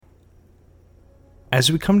As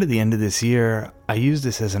we come to the end of this year, I use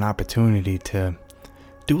this as an opportunity to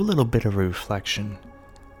do a little bit of a reflection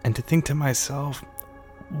and to think to myself,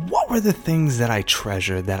 what were the things that I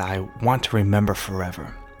treasure that I want to remember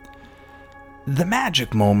forever? The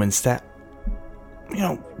magic moments that,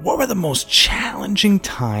 what were the most challenging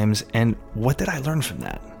times and what did I learn from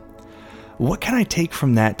that? What can I take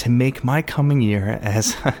from that to make my coming year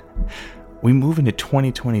as we move into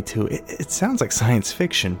 2022? It sounds like science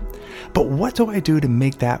fiction, but what do I do to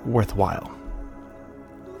make that worthwhile?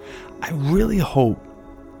 I really hope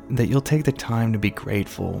that you'll take the time to be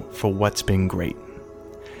grateful for what's been great.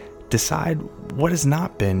 Decide what has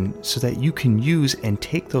not been so that you can use and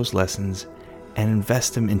take those lessons and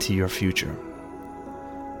invest them into your future.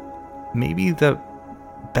 Maybe the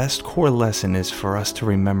best core lesson is for us to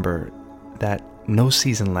remember that no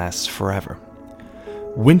season lasts forever.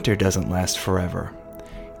 Winter doesn't last forever.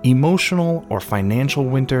 Emotional or financial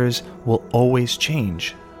winters will always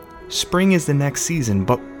change. Spring is the next season,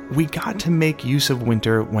 but we got to make use of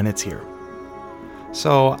winter when it's here.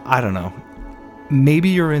 So, I don't know. Maybe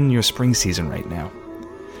you're in your spring season right now.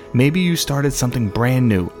 Maybe you started something brand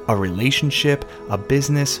new, a relationship, a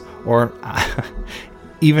business, or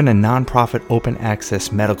even a nonprofit open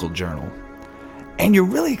access medical journal. And you're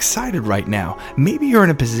really excited right now. Maybe you're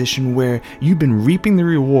in a position where you've been reaping the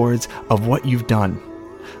rewards of what you've done.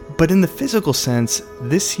 But in the physical sense,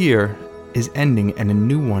 this year is ending and a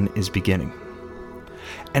new one is beginning.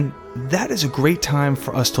 And that is a great time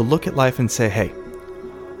for us to look at life and say, hey,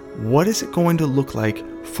 what is it going to look like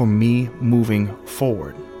for me moving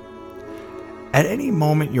forward? At any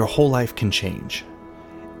moment, your whole life can change.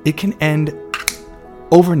 It can end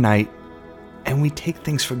overnight, and we take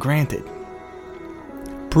things for granted.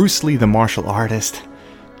 Bruce Lee, the martial artist,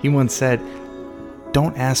 he once said,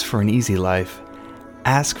 "Don't ask for an easy life.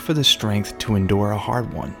 Ask for the strength to endure a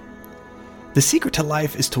hard one." The secret to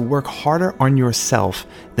life is to work harder on yourself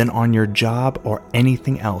than on your job or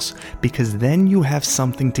anything else, because then you have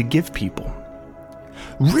something to give people.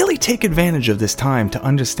 Really take advantage of this time to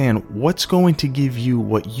understand what's going to give you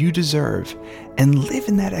what you deserve and live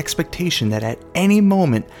in that expectation that at any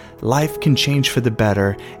moment life can change for the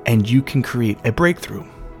better and you can create a breakthrough.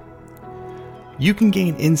 You can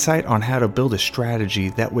gain insight on how to build a strategy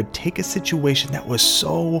that would take a situation that was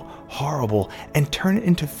so horrible and turn it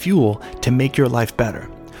into fuel to make your life better.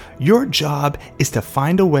 Your job is to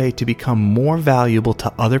find a way to become more valuable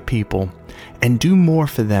to other people and do more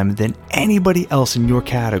for them than anybody else in your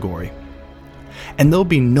category. And there'll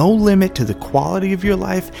be no limit to the quality of your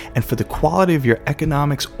life and for the quality of your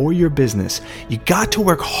economics or your business. You got to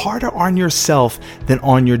work harder on yourself than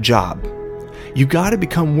on your job. You got to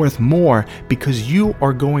become worth more because you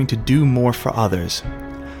are going to do more for others.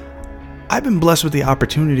 I've been blessed with the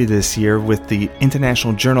opportunity this year with the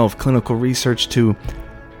International Journal of Clinical Research to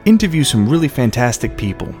interview some really fantastic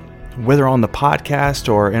people, whether on the podcast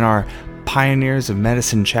or in our Pioneers of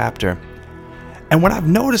Medicine chapter. And what I've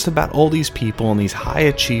noticed about all these people and these high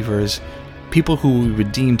achievers, people who we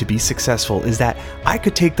would deem to be successful, is that I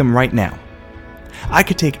could take them right now. I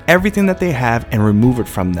could take everything that they have and remove it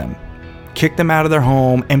from them. Kick them out of their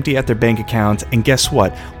home, empty out their bank accounts, and guess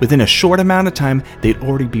what? Within a short amount of time, they'd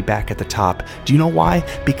already be back at the top. Do you know why?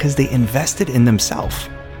 Because they invested in themselves.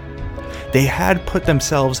 They had put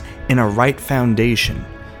themselves in a right foundation.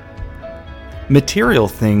 Material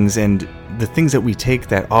things and the things that we take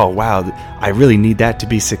that, oh wow, I really need that to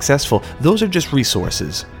be successful, those are just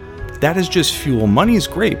resources. That is just fuel. Money is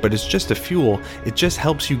great, but it's just a fuel. It just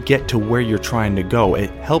helps you get to where you're trying to go. It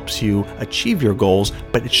helps you achieve your goals,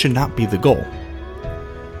 but it should not be the goal.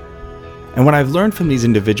 And what I've learned from these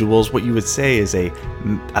individuals, what you would say is a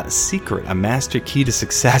secret, a master key to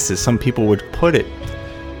success, as some people would put it,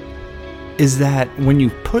 is that when you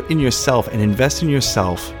put in yourself and invest in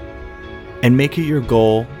yourself and make it your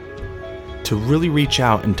goal to really reach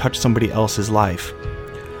out and touch somebody else's life,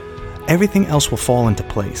 everything else will fall into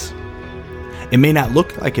place. It may not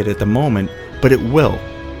look like it at the moment, but it will.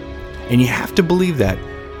 And you have to believe that.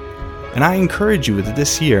 And I encourage you that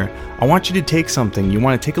this year, I want you to take something. You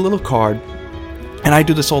want to take a little card, and I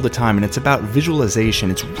do this all the time, and it's about visualization.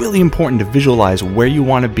 It's really important to visualize where you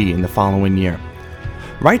want to be in the following year.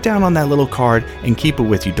 Write down on that little card and keep it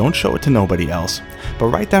with you. Don't show it to nobody else. But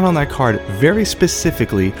write down on that card very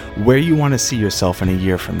specifically where you want to see yourself in a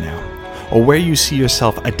year from now, or where you see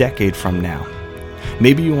yourself a decade from now.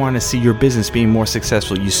 Maybe you want to see your business being more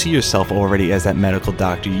successful. You see yourself already as that medical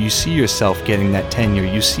doctor. You see yourself getting that tenure.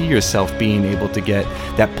 You see yourself being able to get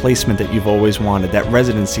that placement that you've always wanted, that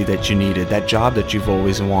residency that you needed, that job that you've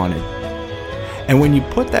always wanted. And when you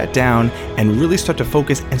put that down and really start to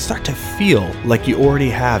focus and start to feel like you already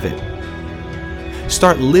have it,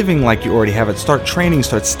 Start living like you already have it. Start training,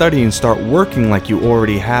 start studying, start working like you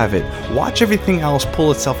already have it. Watch everything else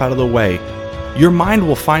pull itself out of the way. Your mind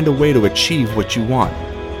will find a way to achieve what you want.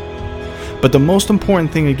 But the most important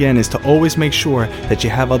thing again is to always make sure that you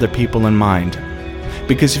have other people in mind.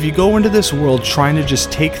 Because if you go into this world trying to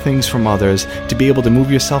just take things from others to be able to move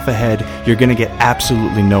yourself ahead, you're going to get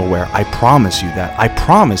absolutely nowhere. I promise you that. I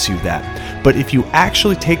promise you that. But if you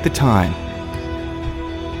actually take the time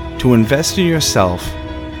to invest in yourself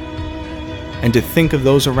and to think of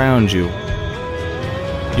those around you,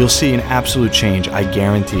 you'll see an absolute change. I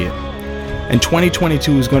guarantee it. And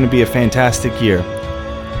 2022 is going to be a fantastic year.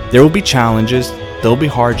 There will be challenges, there will be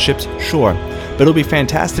hardships, sure, but it'll be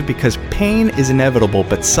fantastic because pain is inevitable,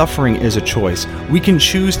 but suffering is a choice. We can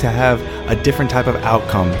choose to have a different type of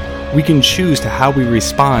outcome. We can choose to how we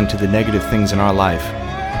respond to the negative things in our life.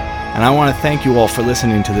 And I want to thank you all for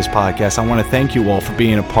listening to this podcast. I want to thank you all for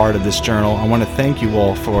being a part of this journal. I want to thank you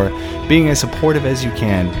all for being as supportive as you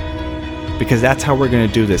can, because that's how we're going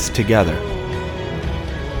to do this together.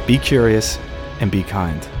 Be curious and be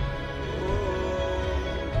kind.